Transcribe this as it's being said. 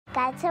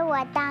改次我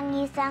当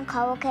医生，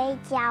可不可以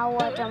教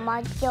我怎么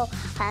救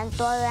很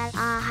多人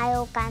啊？还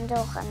有赶走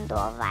很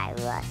多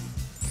virus？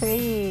 可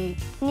以。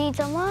你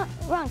怎么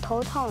让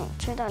头痛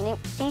知道？你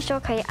听说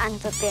可以按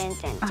这边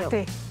点就。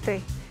对对，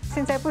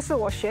现在不是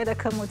我学的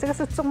科目，这个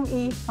是中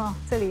医哦，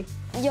这里。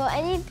有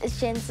any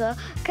选择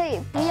可以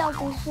不要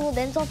读书，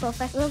能做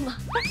professor 吗？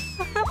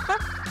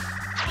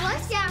我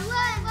想问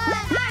问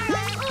大人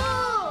物。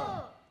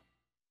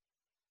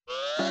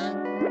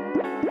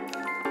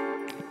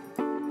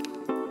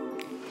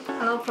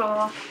Hello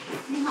Pro，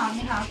 你好，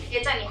你好。因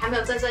为在你还没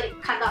有真正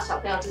看到小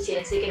朋友之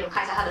前，直接给你们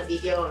看一下他的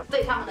video，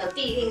 对他们的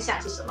第一印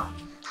象是什么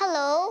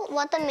Hello，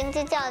 我的名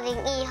字叫林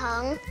奕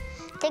恒，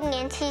今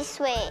年7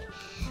岁，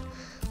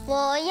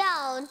我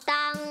要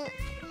当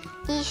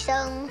医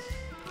生。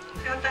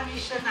要当医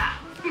生啊？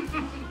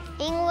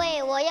因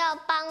为我要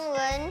帮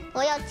人，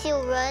我要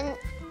救人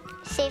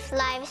 ，save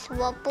lives，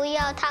 我不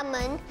要他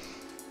们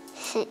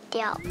死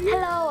掉。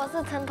Hello， 我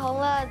是陈彤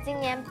乐，今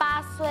年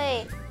8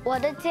岁。我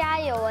的家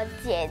有我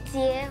姐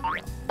姐、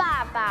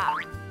爸爸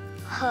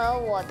和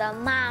我的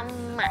妈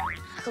妈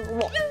和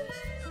我。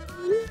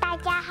大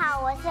家好，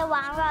我是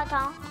王若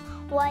彤，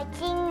我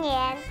今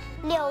年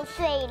6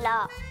岁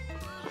了。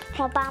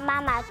我帮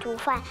妈妈煮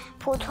饭、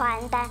铺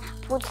床单、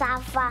铺沙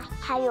发，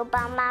还有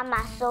帮妈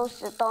妈收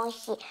拾东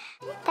西。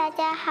大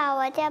家好，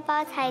我叫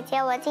包彩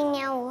杰，我今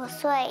年5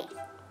岁。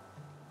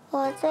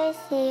我最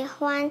喜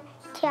欢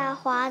跳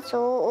华族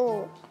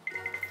舞。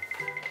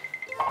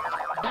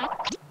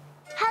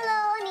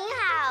Hello， 你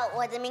好，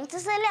我的名字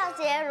是廖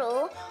洁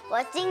如，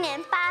我今年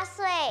8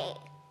岁。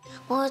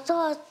我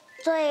做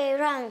最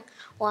让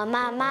我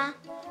妈妈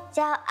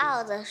骄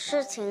傲的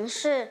事情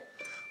是，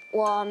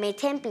我每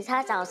天比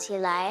她早起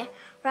来，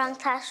让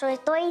她睡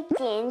多一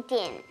点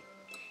点。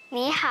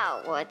你好，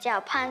我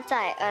叫潘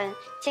在恩，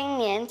今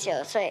年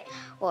9岁，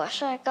我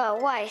是个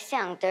外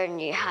向的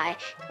女孩，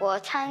我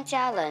参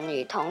加了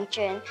女童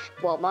军，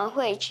我们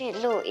会去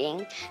露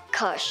营，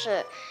可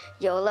是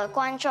有了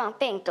冠状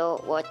病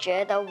毒，我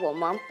觉得我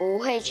们不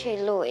会去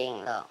露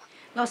营了。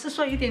老师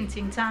说有点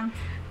紧张，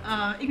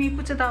因为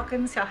不知道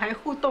跟小孩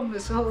互动的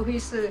时候会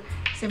是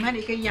什么样的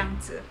一个样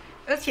子。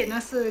而且呢，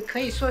是可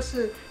以说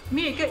是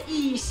没有一个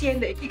预先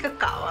的一个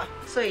稿啊，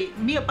所以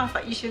没有办法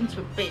预先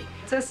准备。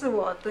这是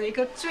我的一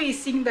个最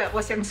新的，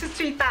我想是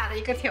最大的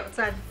一个挑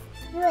战。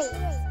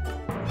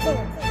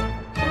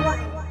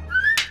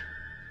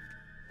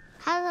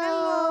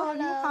Hello，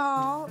 你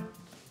好，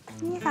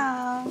你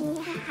好，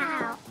你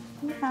好，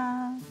你好。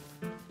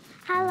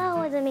Hello，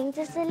 我的名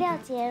字是廖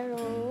洁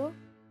如。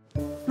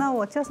那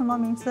我叫什么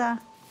名字啊？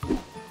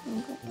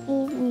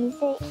你是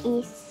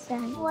医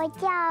生，我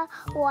叫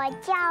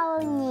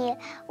你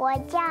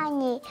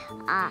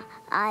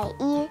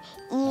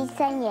医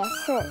生也是。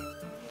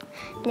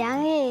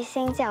梁玉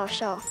心教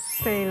授。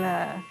对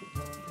了，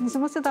你怎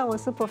么知道我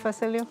是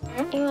Professor Leo？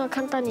 因为我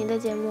看到你的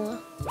节目，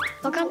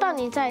我看到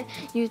你在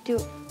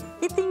YouTube。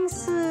一定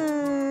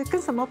是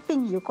跟什么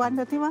病有关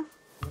的，对吗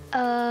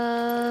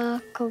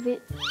？COVID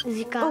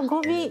Zika。哦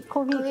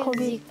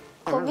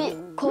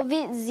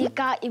COVID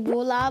Zika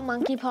Ebola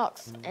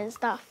Monkeypox and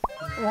stuff。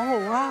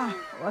哇，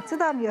我知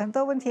道你有很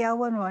多问题要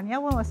问我，你要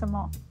问我什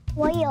么？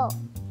我有。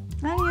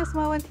那你有什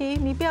么问题？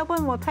你不要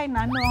问我太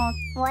难了哦。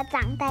我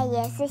长大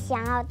也是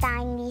想要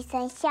当医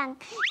生，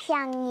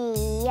像你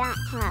一样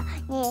哈。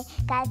你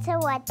改次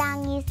我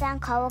当医生，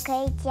可不可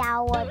以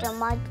教我怎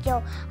么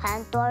救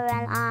很多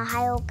人啊？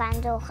还有赶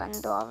走很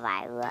多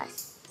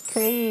virus？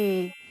 可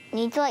以。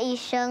你做医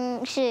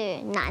生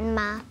是难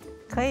吗？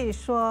可以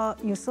说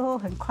有时候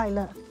很快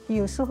乐，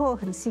有时候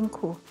很辛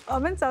苦。我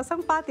们早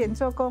上8点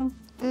做工，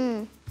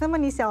那么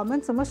你想我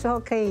们什么时候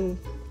可以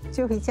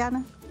就回家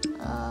呢？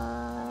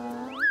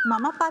妈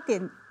妈8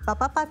点，爸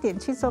爸8点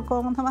去做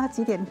工，他们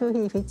几点就可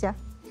以回家？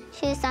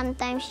是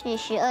sometimes 是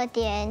12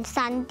点、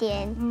3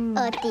点、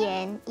2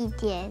点、1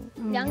点、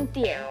2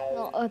点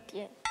，2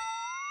点。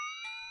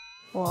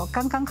我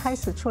刚刚开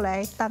始出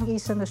来当医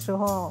生的时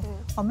候，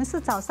我们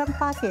是早上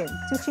8点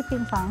就去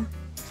病房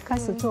开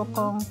始做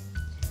工。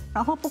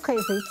然后不可以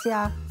回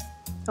家，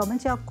我们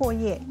就要过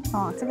夜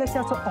哦，这个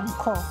叫做 on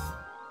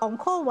call。on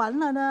call 完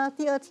了呢，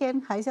第2天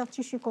还是要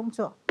继续工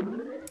作，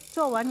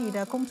做完你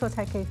的工作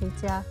才可以回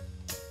家。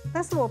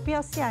但是我不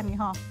要吓你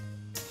哈，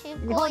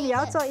以后你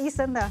要做医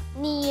生的，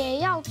你也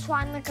要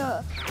穿那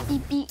个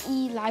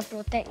PPE 来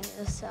protect 你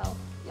的手。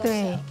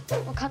对，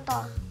我看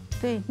到。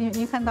对，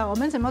你看到我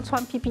们怎么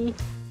穿 PPE？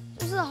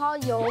 就是好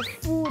有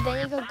敷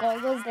的一个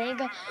goggles 的一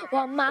个，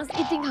哇 ，mask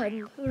一定很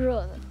热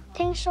的。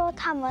听说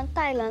他们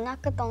戴了那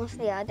个东西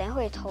有点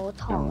会头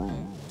痛哎，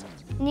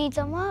你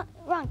怎么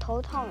让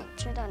头痛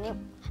知道你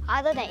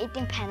other than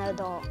eating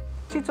Panadol？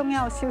 最重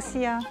要休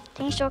息啊。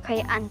听说可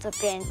以按这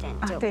边一点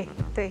就。对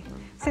对，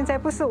现在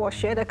不是我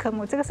学的科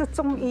目，这个是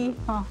中医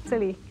哦，这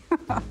里。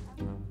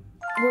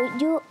Would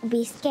you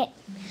be scared?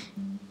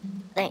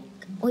 Like,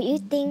 would you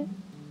think,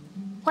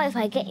 what if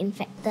I get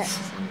infected or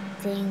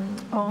something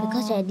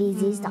because you're a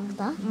disease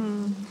doctor?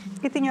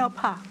 一定要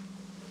怕。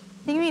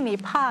因为你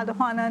怕的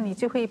话呢，你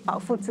就会保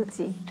护自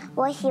己。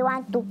我喜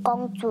欢读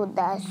公主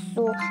的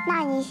书，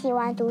那你喜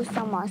欢读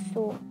什么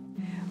书？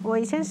我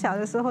以前小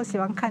的时候喜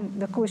欢看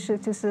的故事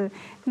就是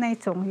那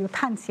种有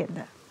探险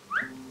的，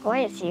我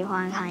也喜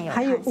欢看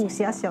还有武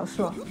侠小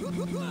说。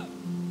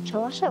什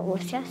么是武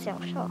侠小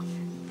说？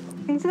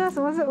你知道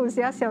什么是武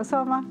侠小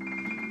说吗？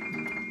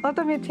我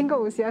都没听过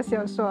武侠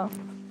小说。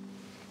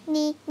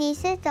你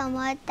是怎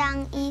么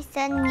当医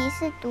生？你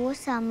是读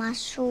什么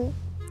书？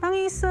当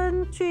医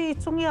生最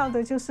重要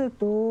的就是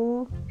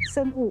读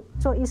生物，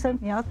做医生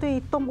你要对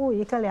动物有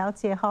一个了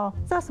解哈。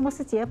知道什么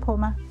是解剖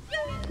吗？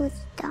不知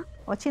道。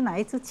我去拿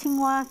一只青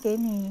蛙给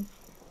你，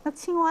那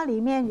青蛙里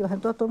面有很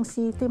多东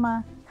西，对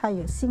吗？它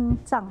有心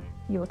脏，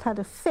有它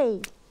的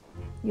肺，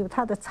有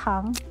它的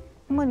肠。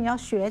那么你要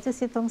学这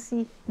些东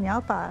西，你要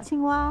把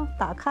青蛙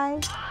打开，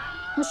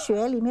那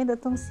血里面的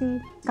东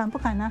西，敢不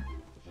敢呢？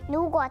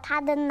如果他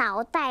的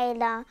脑袋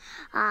呢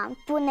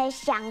不能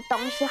想东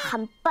西，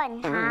很笨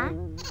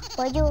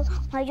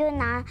我就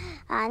拿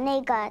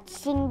那个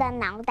新的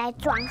脑袋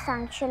装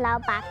上去，然后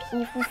把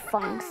皮肤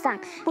缝上。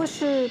不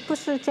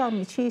是叫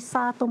你去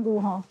杀动物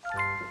哈。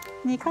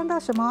你看到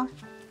什么？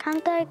看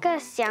到一个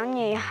小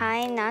女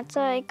孩拿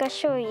着一个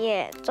树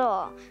叶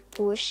做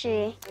胡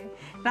须。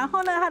然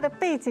后呢，它的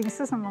背景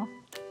是什么？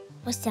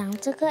我想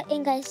这个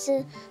应该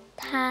是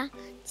他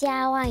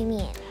家外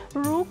面。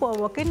如果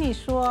我跟你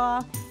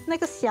说那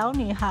个小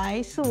女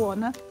孩是我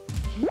呢，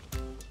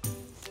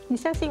你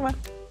相信吗？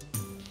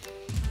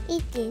一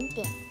点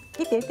点，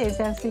一点点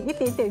相信，一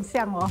点点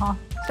像我哈。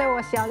所以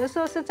我小的时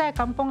候是在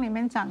港崩里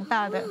面长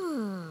大的。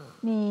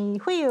你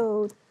会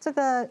有这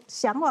个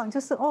向往，就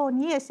是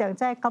你也想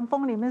在港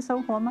崩里面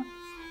生活吗？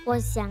我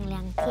想2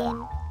天。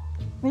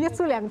你要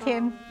住2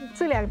天，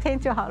住2天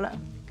就好了。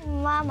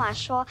妈妈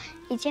说，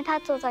以前她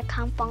住在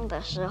康邦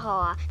的时候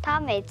啊，她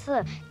每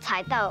次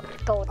踩到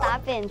狗大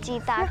便、鸡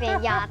大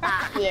便、鸭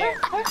大便。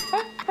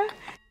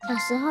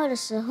小的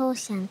时候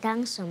想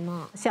当什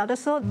么？小的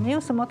时候没有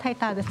什么太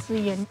大的资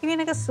源，因为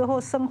那个时候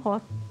生活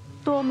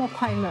多么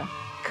快乐，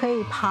可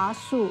以爬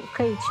树，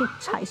可以去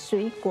采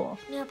水果。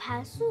你有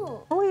爬树？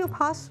我有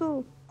爬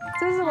树，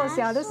这是我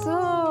小的时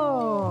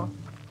候。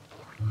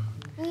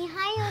你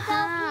还有照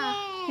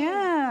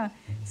片？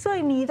所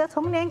以你的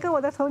童年跟我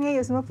的童年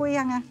有什么不一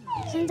样啊？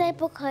现在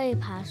不可以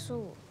爬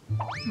树。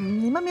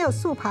你们没有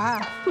树爬。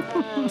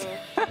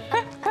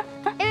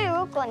因为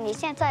如果你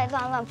现在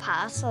乱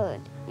爬树，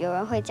有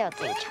人会叫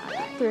警察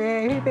来。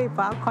对，会被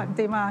罚款，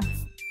对吗？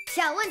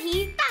小问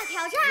题大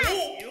挑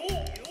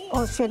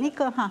战。选一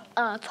个哈。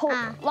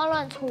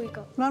乱抽一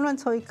个。乱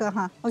抽一个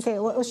哈。OK，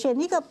 我选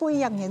一个不一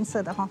样颜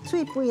色的哈，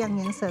最不一样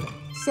颜色的。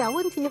小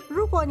问题，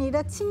如果你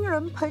的亲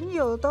人朋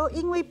友都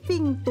因为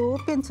病毒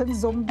变成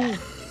zombie，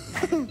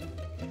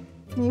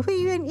 你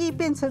会愿意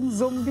变成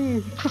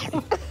zombie，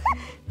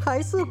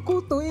 还是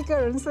孤独一个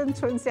人生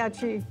存下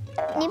去？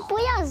你不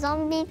要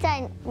zombie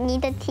在你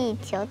的地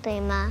球，对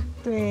吗？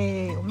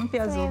对，我们不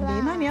要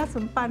zombie， 那你要怎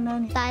么办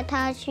呢？带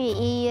他去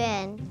医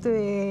院。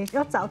对，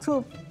要找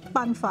出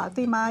办法，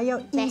对吗？要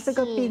医这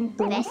个病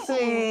毒，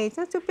对，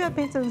这就不要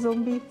变成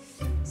zombie。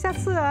下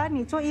次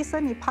你做医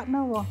生，你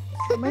partner我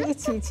们一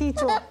起去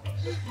做。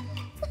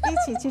一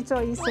起去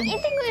做医生，一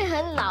定会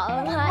很老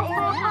的，因为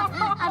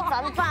他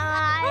长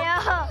大了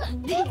呀。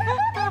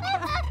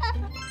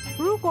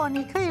如果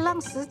你可以让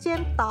时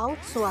间倒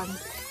转，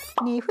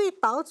你会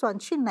倒转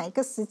去哪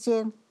个时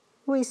间？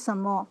为什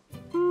么？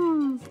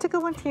这个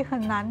问题很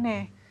难呢，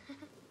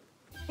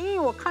因为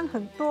我看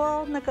很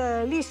多那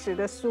个历史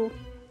的书，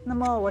那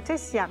么我在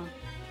想，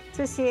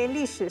这些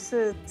历史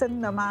是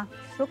真的吗？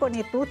如果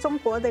你读中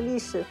国的历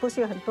史，不是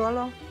有很多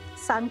咯？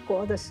三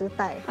国的时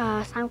代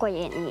《三国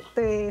演义》。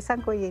对，《三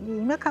国演义》，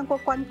有没有看过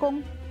关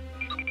公？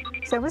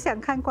想不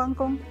想看关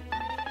公？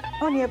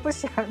你也不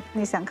想，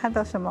你想看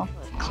到什么？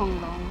恐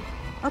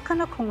龙。看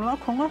到恐龙，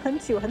恐龙很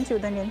久很久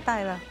的年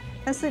代了，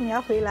但是你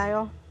要回来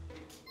哦。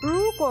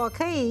如果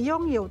可以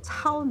拥有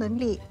超能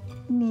力，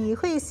你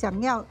会想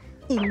要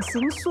隐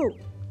形术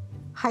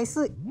还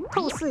是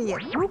透视眼？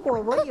如果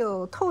我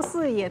有透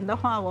视眼的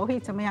话，我会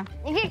怎么样？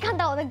你可以看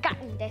到我的感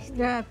应。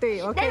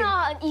对，我可以。那种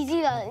很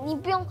easy 的，你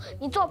不用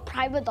你做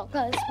private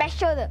doctor 很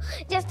special 的，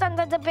就站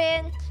在这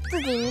边，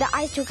你的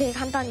eyes 就可以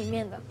看到里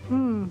面的，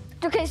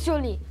就可以修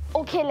理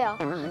OK 了。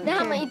那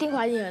他们一定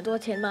还你很多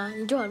钱吗？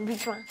你就很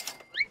rich 吗？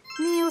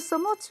你有什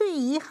么最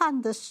遗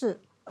憾的事？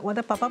我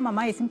的爸爸妈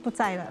妈已经不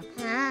在了。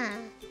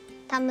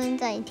他们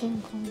在天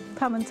空。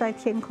他们在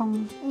天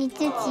空。你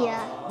自己啊？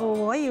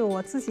我有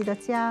我自己的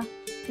家。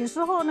有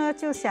时候呢，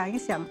就想一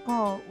想，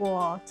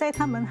我在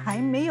他们还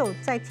没有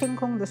在天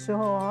空的时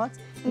候，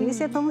有一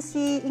些东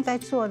西应该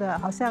做的，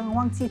好像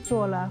忘记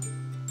做了，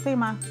对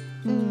吗？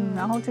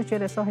然后就觉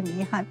得说很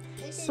遗憾。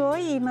所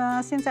以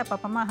呢，现在爸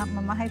爸妈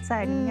妈还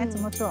在，你应该怎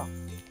么做？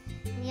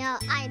你要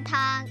爱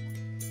他，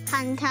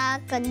看他，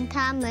跟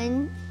他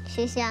们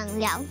就想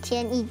聊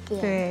天一点。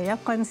对，要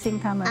关心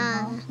他们。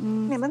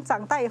你们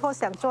长大以后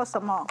想做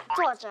什么？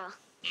作者。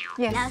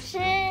Yes. 老师。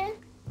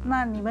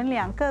那你们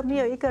2个没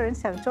有一个人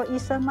想做医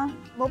生吗？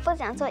我不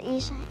想做医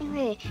生，因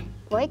为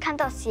我一看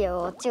到血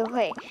我就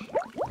会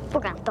不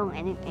敢动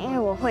因为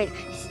我会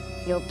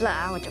有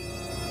blood 我就。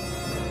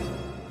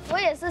我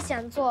也是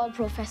想做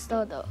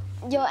professor 的，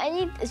有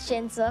any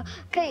选择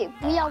可以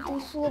不要读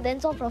书，能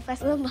做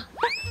professor 吗？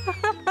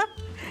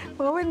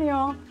我问你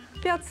哦，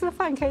不要吃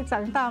饭可以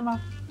长大吗？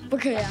不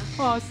可以啊。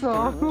哦，是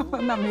哦，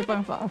那没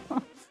办法。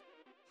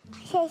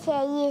谢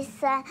谢医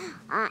生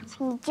啊，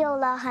你救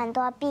了很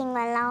多病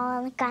人，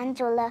然后赶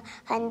走了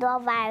很多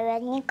坏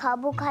人。你可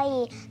不可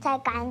以再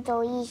赶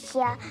走一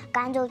些，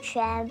赶走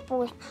全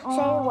部？所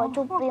以我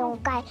就不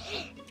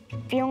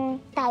用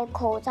戴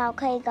口罩，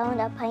可以跟我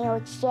的朋友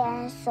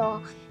牵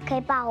手，可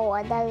以抱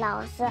我的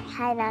老师，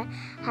还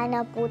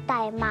能不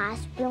戴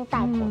mask， 不用戴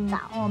口罩。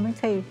我们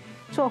可以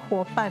做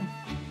伙伴，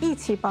一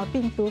起把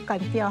病毒赶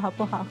掉，好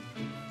不好？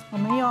我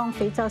们用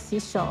肥皂洗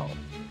手，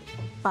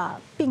把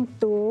病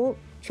毒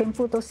全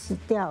部都洗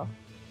掉。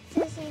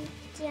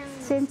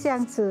先这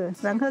样子，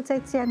然后再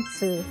这样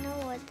子，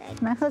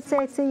然后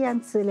再这样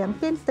子，两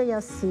边都要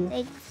洗。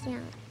再这样，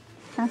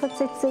然后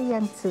再这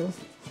样子，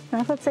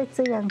然后再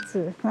这样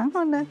子，然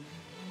后呢？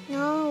然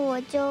后我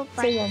就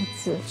把这样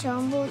子全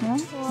部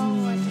搓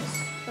我的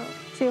手。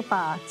就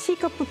把7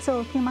个步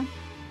骤，对吗？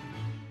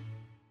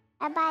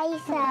拜拜，医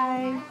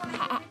生。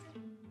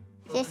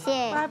谢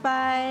谢。拜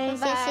拜，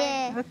谢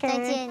谢。 OK， 再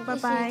见，拜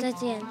拜，再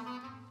见。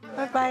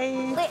拜拜。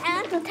Wait, I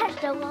have to touch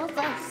the wall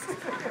first.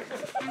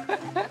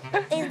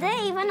 Is there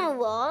even a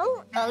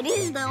wall? Oh,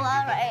 this is the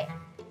wall, right?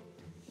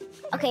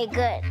 Okay,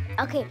 good.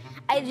 Okay,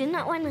 I do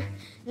not want to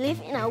live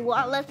in a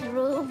wallless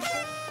room.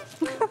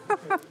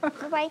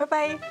 Bye-bye. Bye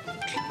bye.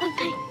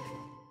 Bye-bye.